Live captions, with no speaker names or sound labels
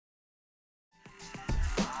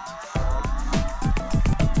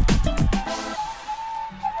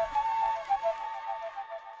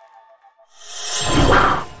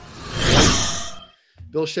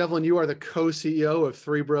Bill Shevlin, you are the co-CEO of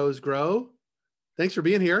Three Bros Grow. Thanks for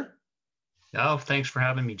being here. Oh, thanks for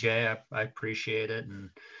having me, Jay. I appreciate it. And,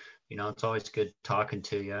 it's always good talking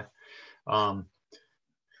to you.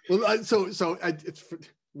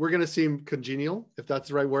 We're going to seem congenial, if that's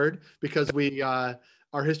the right word, because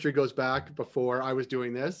our history goes back before I was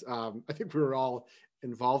doing this. I think we were all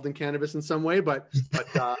involved in cannabis in some way, but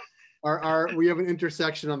we have an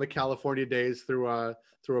intersection on the California days through a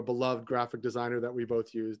beloved graphic designer that we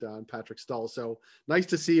both used, Patrick Stull. So nice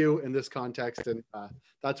to see you in this context, and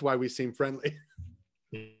that's why we seem friendly.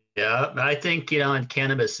 Yeah, I think, in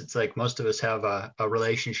cannabis, it's like most of us have a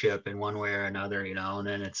relationship in one way or another, and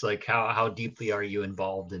then it's like, how deeply are you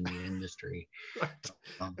involved in the industry? Right.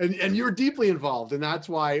 And you're deeply involved, and that's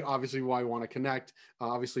why I want to connect.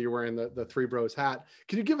 Obviously, you're wearing the Three Bros hat.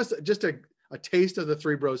 Can you give us just a taste of the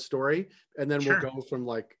Three Bros story, and then Sure. We'll go from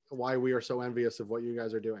like why we are so envious of what you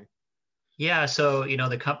guys are doing? Yeah, so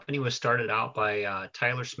the company was started out by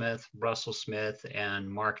Tyler Smith, Russell Smith, and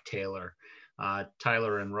Mark Taylor.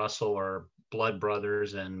 Tyler and Russell are blood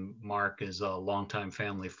brothers, and Mark is a longtime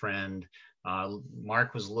family friend.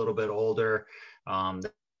 Mark was a little bit older.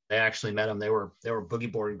 They actually met him. They were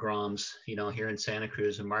boogie board groms, here in Santa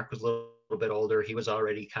Cruz, and Mark was a little bit older. He was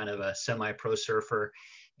already kind of a semi-pro surfer,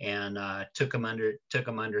 and took him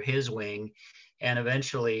under his wing, and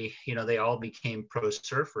eventually, they all became pro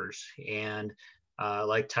surfers. And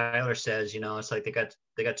like Tyler says, it's like they got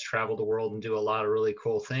to travel the world and do a lot of really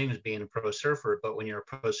cool things being a pro surfer. But when you're a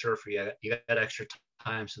pro surfer, you got extra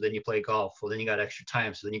time. So then you play golf. Well, then you got extra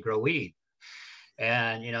time. So then you grow weed.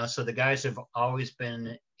 And, so the guys have always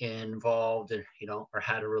been involved and, or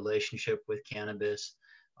had a relationship with cannabis,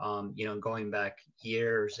 going back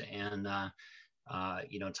years. And,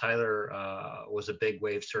 Tyler was a big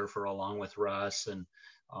wave surfer along with Russ, and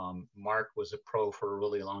Mark was a pro for a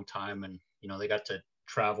really long time. And, they got to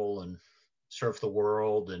travel and surf the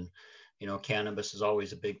world, and cannabis is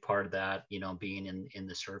always a big part of that, being in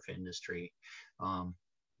the surf industry. And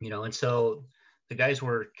so the guys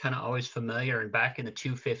were kind of always familiar. And back in the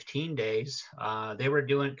 215 days, they were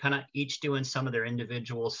each doing some of their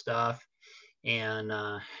individual stuff, and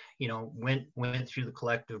went through the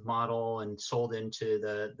collective model and sold into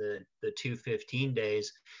the 215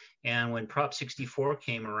 days. And when Prop 64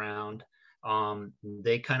 came around,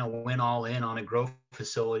 they kind of went all in on a grow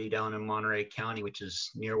facility down in Monterey County, which is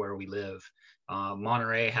near where we live.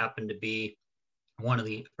 Monterey happened to be one of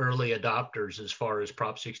the early adopters as far as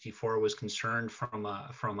Prop 64 was concerned from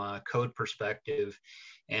a code perspective.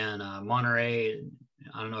 And Monterey,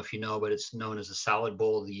 I don't know if you know, but it's known as the salad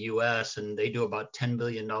bowl of the U.S., and they do about $10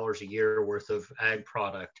 billion a year worth of ag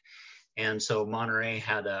product. And so Monterey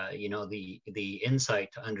had the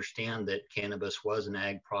insight to understand that cannabis was an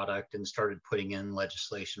ag product, and started putting in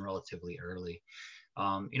legislation relatively early.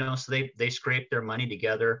 So they scraped their money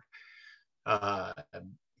together,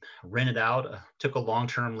 rented out, took a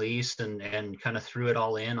long-term lease, and kind of threw it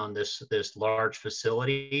all in on this large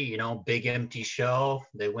facility, big empty shell.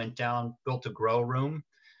 They went down, built a grow room,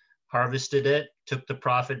 harvested it, took the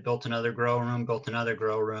profit, built another grow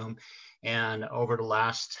room. And over the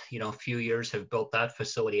last, few years have built that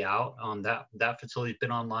facility out. That facility's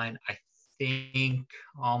been online, I think,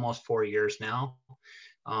 almost 4 years now.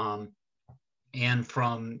 And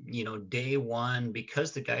from, day one,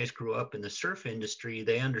 because the guys grew up in the surf industry,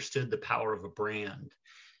 they understood the power of a brand.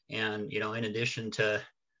 And, in addition to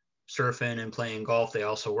surfing and playing golf, they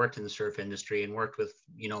also worked in the surf industry and worked with,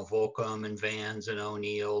 Volcom and Vans and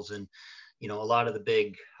O'Neill's and, a lot of the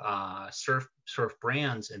big surf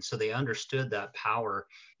brands. And so they understood that power.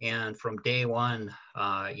 And from day one,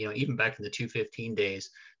 even back in the 215 days,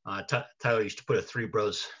 Tyler used to put a Three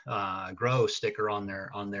Bros Grow sticker on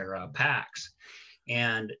their packs.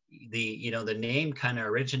 And the name kind of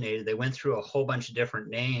originated. They went through a whole bunch of different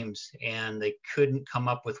names, and they couldn't come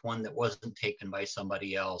up with one that wasn't taken by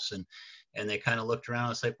somebody else. And they kind of looked around.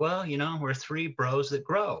 It's like, well, we're Three Bros that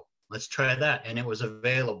grow. Let's try that. And it was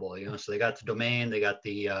available, so they got the domain, they got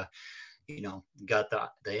the, got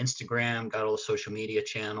the Instagram, got all the social media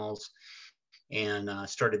channels, and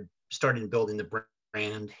started building the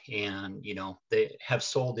brand. And, they have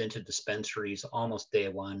sold into dispensaries almost day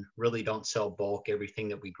one. Really don't sell bulk. Everything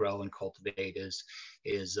that we grow and cultivate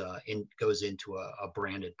goes into a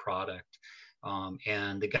branded product.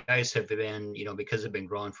 And the guys have been, because they've been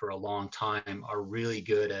growing for a long time, are really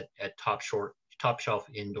good at top shelf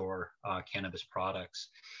indoor cannabis products.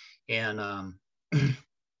 And,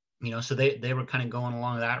 so they were kind of going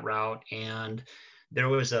along that route. And there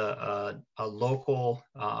was a local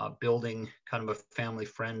building, kind of a family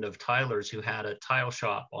friend of Tyler's, who had a tile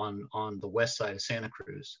shop on the west side of Santa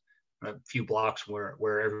Cruz. a few blocks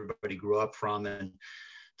where everybody grew up from. And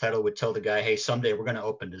Tyler would tell the guy, hey, someday we're going to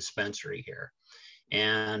open a dispensary here.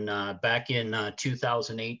 And back in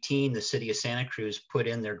 2018, the city of Santa Cruz put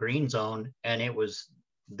in their green zone, and it was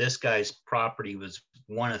this guy's property was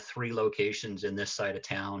one of 3 locations in this side of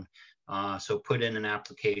town. So put in an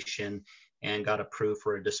application and got approved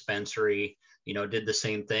for a dispensary. You know, did the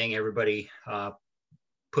same thing. Everybody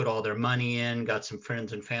put all their money in, got some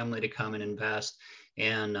friends and family to come and invest,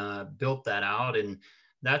 and built that out. And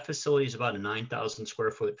that facility is about a 9,000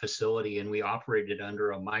 square foot facility, and we operated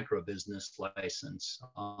under a micro business license.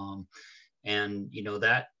 And you know,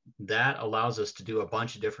 that allows us to do a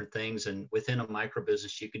bunch of different things. And within a micro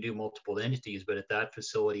business, you can do multiple entities. But at that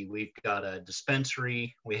facility, we've got a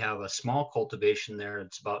dispensary. We have a small cultivation there.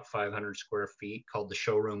 It's about 500 square feet, called the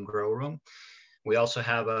Showroom Grow Room. We also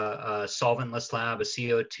have a solventless lab, a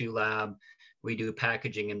CO2 lab. We do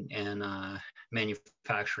packaging and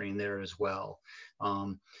manufacturing there as well.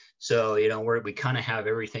 So, you know, we kind of have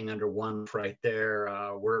everything under one roof right there.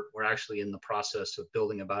 We're actually in the process of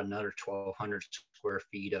building about another 1,200 square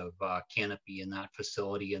feet of canopy in that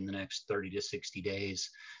facility in the next 30 to 60 days.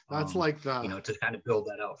 That's like the, you know, to kind of build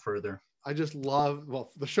that out further. I just love,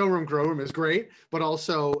 well, the Showroom Grow Room is great, but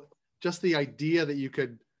also just the idea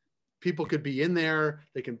that people could be in there,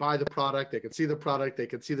 they can buy the product, they can see the product, they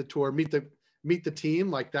can see the tour, meet the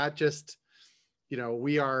team. Like that just, you know,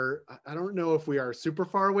 I don't know if we are super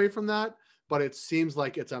far away from that, but it seems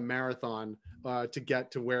like it's a marathon to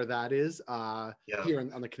get to where that is here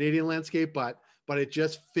on the Canadian landscape. But it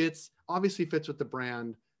just obviously fits with the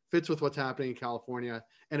brand, fits with what's happening in California.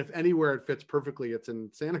 And if anywhere it fits perfectly, it's in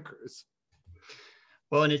Santa Cruz.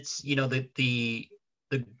 Well, and it's, you know, the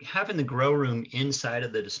having the grow room inside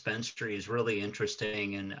of the dispensary is really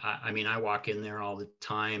interesting. And I mean, I walk in there all the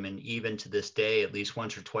time, and even to this day, at least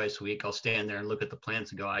once or twice a week, I'll stand there and look at the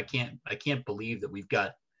plants and go, I can't believe that we've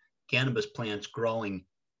got cannabis plants growing,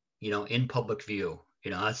 you know, in public view.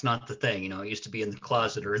 You know, that's not the thing. You know, it used to be in the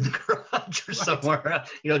closet or in the garage or somewhere,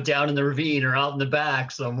 you know, down in the ravine or out in the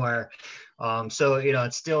back somewhere. So, you know,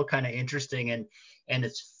 it's still kind of interesting. And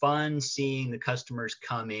it's fun seeing the customers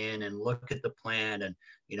come in and look at the plant and,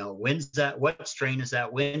 you know, what strain is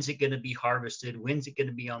that? When's it going to be harvested? When's it going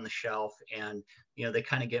to be on the shelf? And, you know, they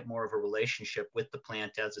kind of get more of a relationship with the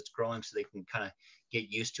plant as it's growing, so they can kind of get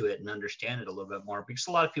used to it and understand it a little bit more, because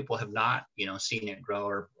a lot of people have not, you know, seen it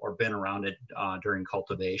grow or been around it during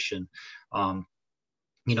cultivation.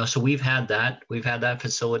 You know, so we've had that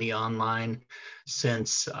facility online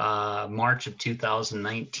since March of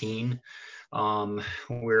 2019.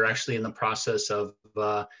 We're actually in the process of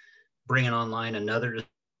bringing online another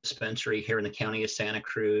dispensary here in the county of Santa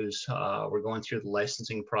Cruz. We're going through the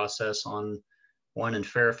licensing process on one in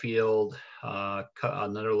Fairfield,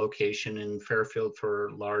 another location in Fairfield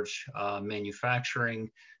for large manufacturing.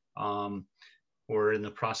 We're in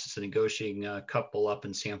the process of negotiating a couple up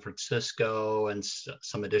in San Francisco and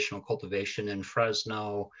some additional cultivation in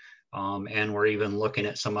Fresno. And we're even looking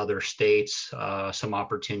at some other states, some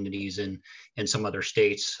opportunities in some other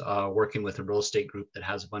states, working with a real estate group that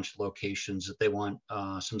has a bunch of locations that they want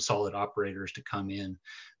some solid operators to come in.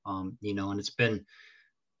 You know, and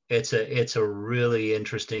it's a really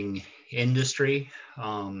interesting industry.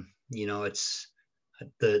 You know, it's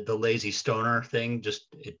the lazy stoner thing.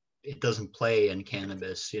 Just it doesn't play in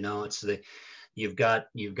cannabis. You know, it's you've got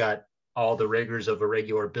all the rigors of a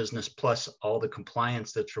regular business, plus all the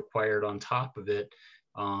compliance that's required on top of it.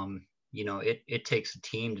 You know, it takes a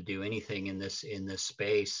team to do anything in this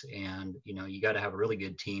space. And, you know, you got to have a really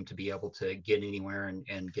good team to be able to get anywhere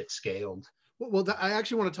and get scaled. Well, I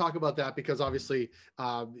actually want to talk about that, because obviously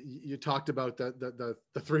you talked about the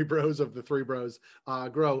three bros of the Three Bros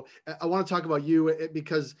Grow. I want to talk about you,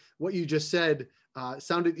 because what you just said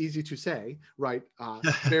sounded easy to say, right?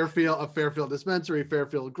 Fairfield dispensary,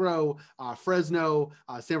 Fairfield Grow, Fresno,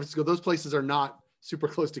 San Francisco. Those places are not super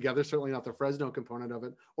close together. Certainly not the Fresno component of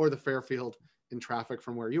it, or the Fairfield in traffic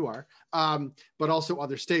from where you are, but also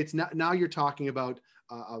other states. Now you're talking about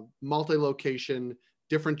a multi-location,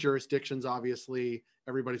 different jurisdictions. Obviously,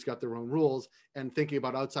 everybody's got their own rules, and thinking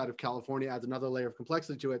about outside of California adds another layer of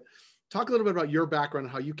complexity to it. Talk a little bit about your background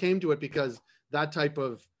and how you came to it, because that type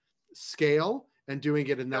of scale and doing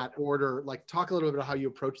it in that order, like talk a little bit about how you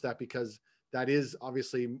approach that, because that is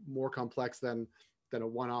obviously more complex than a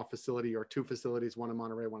one-off facility or two facilities, one in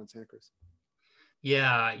Monterey, one in Santa Cruz.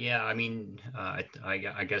 Yeah. I mean,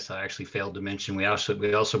 I guess I actually failed to mention we also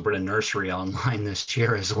brought a nursery online this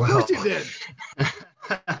year as well. Of course you did.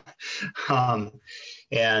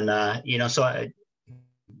 And you know, so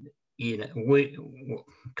we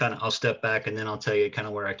I'll step back and then I'll tell you kind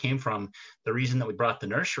of where I came from. The reason that we brought the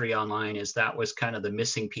nursery online is that was kind of the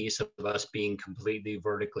missing piece of us being completely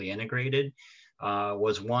vertically integrated.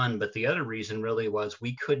 Was one, but the other reason really was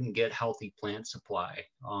we couldn't get healthy plant supply.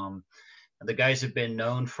 The guys have been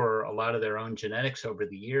known for a lot of their own genetics over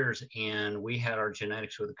the years, and we had our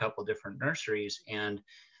genetics with a couple different nurseries, and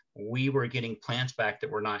we were getting plants back that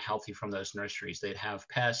were not healthy from those nurseries. They'd have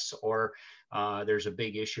pests, or there's a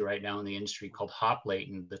big issue right now in the industry called hop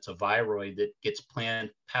latent. That's a viroid that gets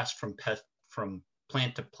passed from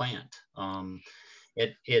plant to plant.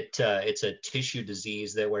 It's a tissue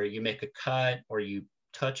disease that where you make a cut or you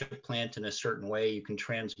touch a plant in a certain way, you can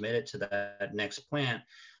transmit it to that next plant.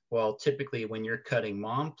 Well, typically when you're cutting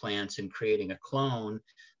mom plants and creating a clone,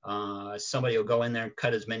 somebody will go in there and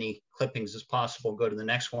cut as many clippings as possible, go to the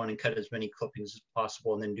next one and cut as many clippings as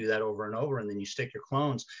possible, and then do that over and over, and then you stick your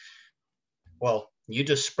clones. Well, you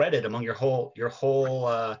just spread it among your whole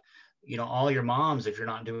all your moms if you're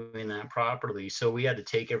not doing that properly. So we had to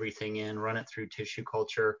take everything in, run it through tissue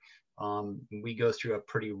culture. We go through a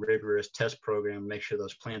pretty rigorous test program to make sure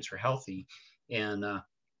those plants are healthy. And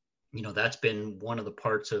that's been one of the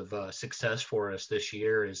parts of success for us this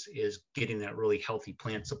year is getting that really healthy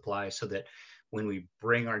plant supply, so that when we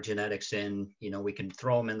bring our genetics in, we can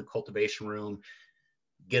throw them in the cultivation room,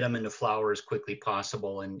 get them into flower as quickly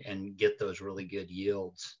possible, and get those really good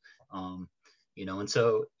yields. And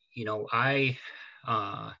so I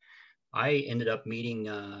ended up meeting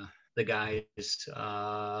the guys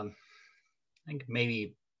I think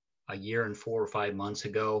maybe a year and 4 or 5 months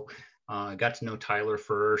ago. Got to know Tyler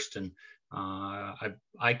first, and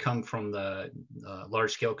I come from the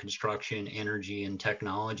large scale construction, energy, and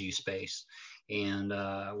technology space, and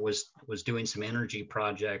was doing some energy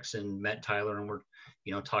projects and met Tyler, and we're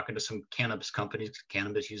talking to some cannabis companies.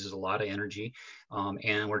 Cannabis uses a lot of energy,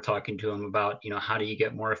 and we're talking to them about how do you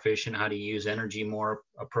get more efficient, how do you use energy more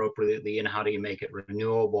appropriately, and how do you make it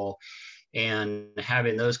renewable. And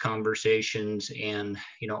having those conversations, and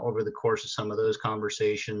over the course of some of those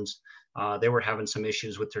conversations, they were having some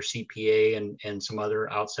issues with their CPA and some other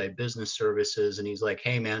outside business services. And he's like,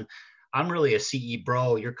 "Hey man, I'm really a CE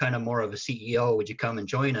bro. You're kind of more of a CEO. Would you come and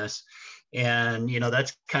join us?" And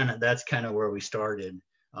that's kind of where we started.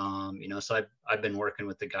 So I've been working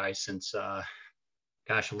with the guys since a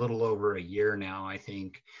little over a year now, I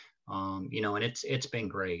think. And it's been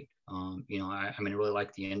great. I really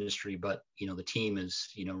like the industry, but the team is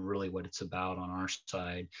really what it's about on our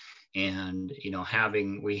side. And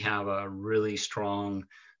we have a really strong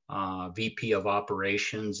VP of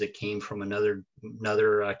operations that came from another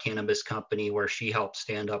cannabis company where she helped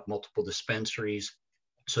stand up multiple dispensaries.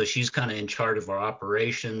 So she's kind of in charge of our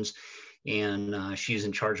operations, and she's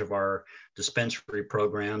in charge of our dispensary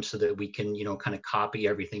program, so that we can kind of copy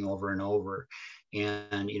everything over and over.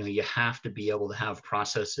 And you have to be able to have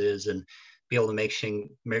processes and be able to make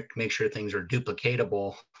sure things are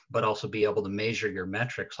duplicatable, but also be able to measure your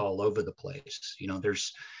metrics all over the place.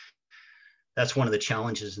 That's one of the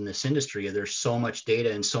challenges in this industry. There's so much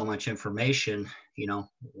data and so much information.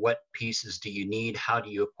 What pieces do you need? How do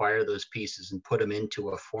you acquire those pieces and put them into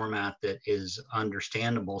a format that is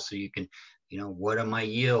understandable, so you can, what are my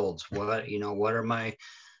yields? What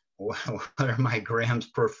are my grams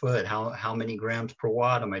per foot? How many grams per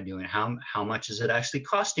watt am I doing? How much is it actually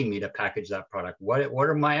costing me to package that product? What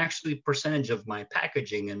are my actually percentage of my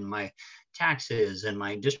packaging and my taxes and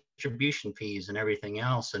my distribution fees and everything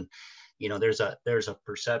else? And there's a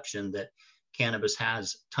perception that cannabis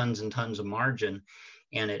has tons and tons of margin,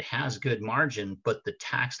 and it has good margin, but the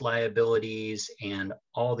tax liabilities and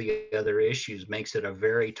all the other issues makes it a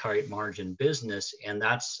very tight margin business. And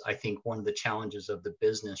that's, I think, one of the challenges of the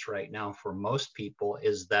business right now for most people,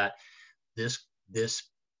 is that this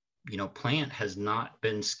plant has not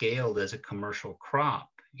been scaled as a commercial crop.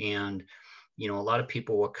 And a lot of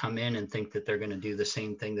people will come in and think that they're going to do the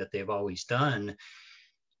same thing that they've always done.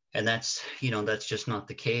 And that's just not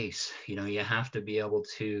the case. You have to be able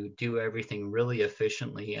to do everything really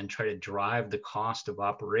efficiently and try to drive the cost of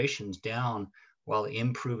operations down while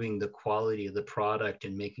improving the quality of the product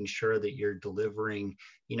and making sure that you're delivering,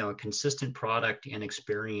 a consistent product and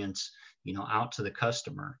experience, out to the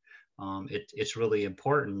customer. It's really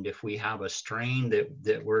important. If we have a strain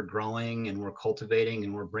that we're growing and we're cultivating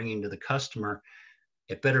and we're bringing to the customer,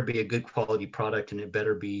 it better be a good quality product, and it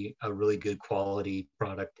better be a really good quality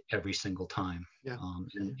product every single time. Yeah.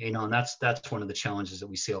 And that's one of the challenges that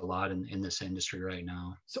we see a lot in this industry right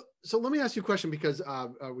now. So let me ask you a question, because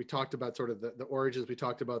we talked about sort of the origins, we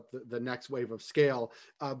talked about the next wave of scale,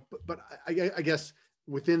 but I guess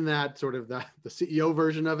within that sort of the CEO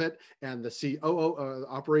version of it and the COO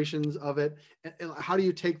operations of it, and how do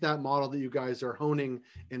you take that model that you guys are honing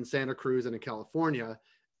in Santa Cruz and in California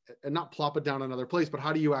and not plop it down another place, but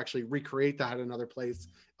how do you actually recreate that in another place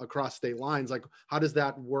across state lines? Like, how does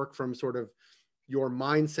that work from sort of your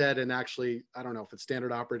mindset and actually, I don't know if it's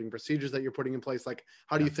standard operating procedures that you're putting in place. Like,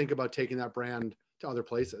 how do you think about taking that brand to other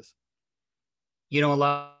places? A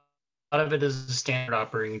lot of it is the standard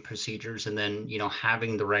operating procedures, and then,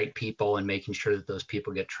 having the right people and making sure that those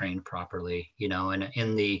people get trained properly, and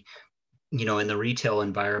in the, in the retail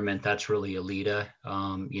environment, that's really Alita,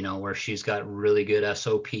 where she's got really good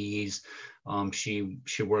SOPs.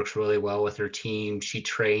 She works really well with her team. She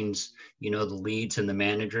trains, the leads and the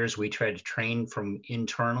managers. We try to train from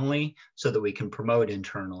internally so that we can promote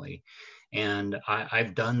internally. And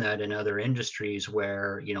I've done that in other industries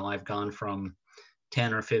where, I've gone from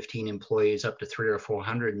 10 or 15 employees up to 300 or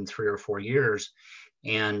 400 in 3 or 4 years.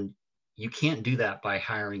 And you can't do that by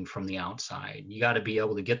hiring from the outside. You got to be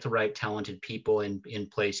able to get the right talented people in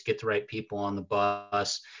place, get the right people on the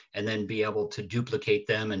bus, and then be able to duplicate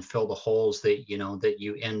them and fill the holes that, that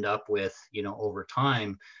you end up with, over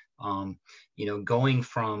time. Going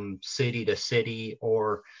from city to city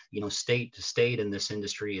or, state to state in this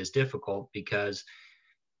industry is difficult, because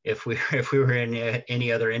if we were in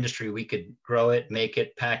any other industry, we could grow it, make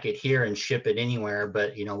it, pack it here, and ship it anywhere.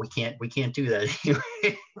 But we can't do that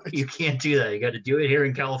anyway. You can't do that. You got to do it here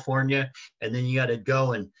in California, and then you got to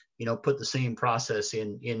go and put the same process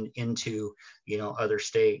into other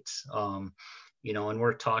states. And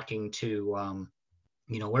we're talking to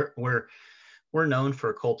we're known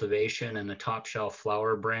for cultivation and a top shelf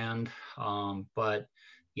flower brand, but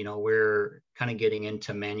we're kind of getting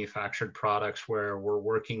into manufactured products where we're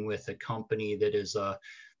working with a company that is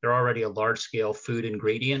they're already a large scale food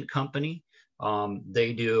ingredient company.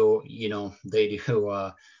 They do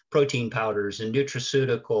protein powders and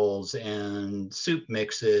nutraceuticals and soup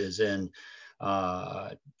mixes and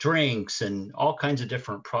drinks and all kinds of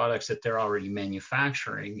different products that they're already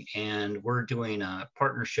manufacturing. And we're doing a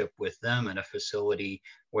partnership with them at a facility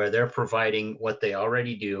where they're providing what they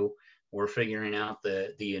already do. We're figuring out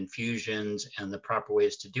the infusions and the proper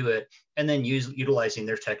ways to do it, and then utilizing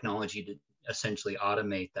their technology to essentially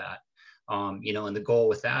automate that. And the goal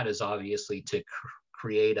with that is obviously to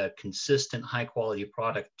create a consistent, high quality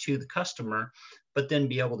product to the customer, but then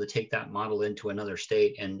be able to take that model into another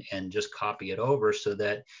state and just copy it over, so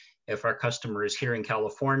that if our customer is here in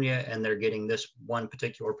California and they're getting this one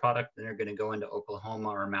particular product, then they're going to go into Oklahoma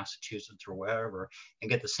or Massachusetts or wherever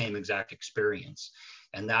and get the same exact experience.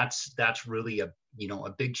 And that's really a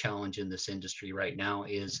big challenge in this industry right now,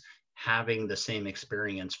 is having the same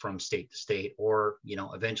experience from state to state, or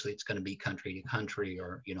eventually it's going to be country to country,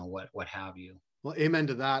 or what have you. Well, amen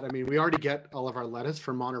to that. I mean, we already get all of our lettuce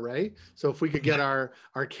from Monterey. So if we could get our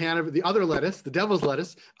can, the other lettuce, the devil's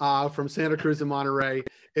lettuce, from Santa Cruz and Monterey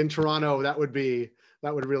in Toronto, that would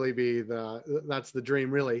really be that's the dream,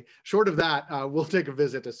 really. Short of that, we'll take a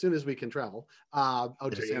visit as soon as we can travel out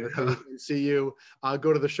to Santa Cruz and see you,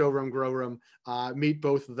 go to the showroom, grow room, meet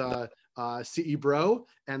both the CE Bro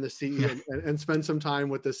and the CE and spend some time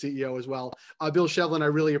with the CEO as well. Bill Shevlin, I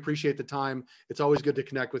really appreciate the time. It's always good to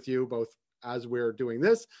connect with you, both as we're doing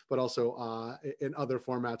this, but also in other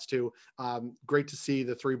formats too. Great to see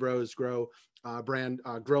the Three Bros Grow brand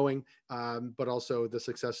growing, but also the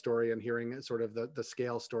success story and hearing sort of the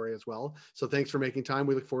scale story as well. So thanks for making time.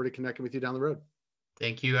 We look forward to connecting with you down the road.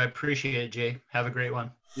 Thank you. I appreciate it, Jay. Have a great one.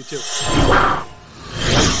 You too.